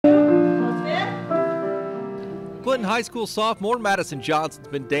Clinton High School sophomore Madison Johnson's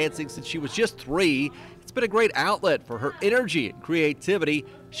been dancing since she was just 3. It's been a great outlet for her energy and creativity.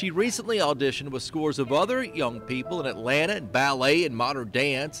 She recently auditioned with scores of other young people in Atlanta in ballet and modern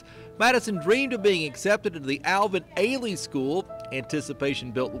dance. Madison dreamed of being accepted into the Alvin Ailey School. Anticipation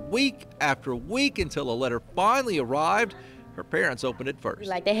built week after week until a letter finally arrived. Her parents opened it first.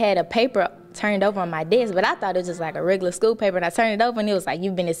 Like, they had a paper turned over on my desk, but I thought it was just like a regular school paper, and I turned it over and it was like,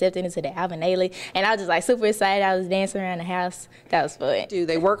 "You've been accepted into the Alvin Ailey," and I was just like super excited. I was dancing around the house. That was fun.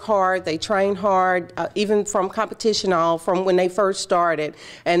 They work hard, they train hard, even from competition from when they first started,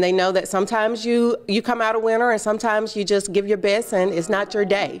 and they know that sometimes you come out a winner and sometimes you just give your best and it's not your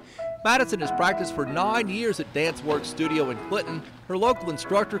day. Madison has practiced for 9 years at DanceWorks Studio in Clinton. Her local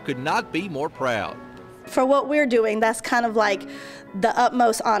instructor could not be more proud. For what we're doing, that's kind of like the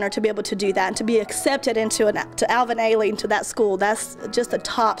utmost honor to be able to do that and to be accepted to Alvin Ailey, into that school. That's just the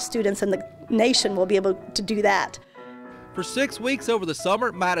top students in the nation will be able to do that. For 6 weeks over the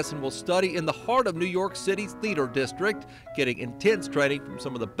summer, Madison will study in the heart of New York City's theater district, getting intense training from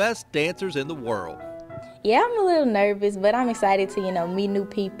some of the best dancers in the world. Yeah, I'm a little nervous, but I'm excited to, meet new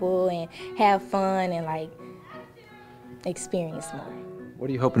people and have fun and like experience more. What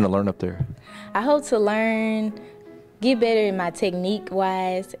are you hoping to learn up there? I hope to learn, get better in my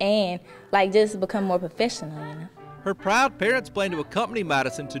technique-wise, and like just become more professional, Her proud parents plan to accompany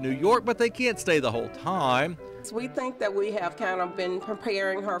Madison to New York, but they can't stay the whole time. We think that we have kind of been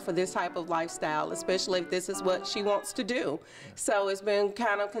preparing her for this type of lifestyle, especially if this is what she wants to do. So it's been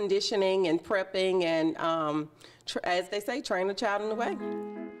kind of conditioning and prepping and, as they say, train a child in the way.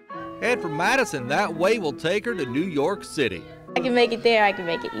 And for Madison, that way will take her to New York City. I can make it there, I can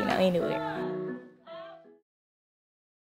make it, anywhere.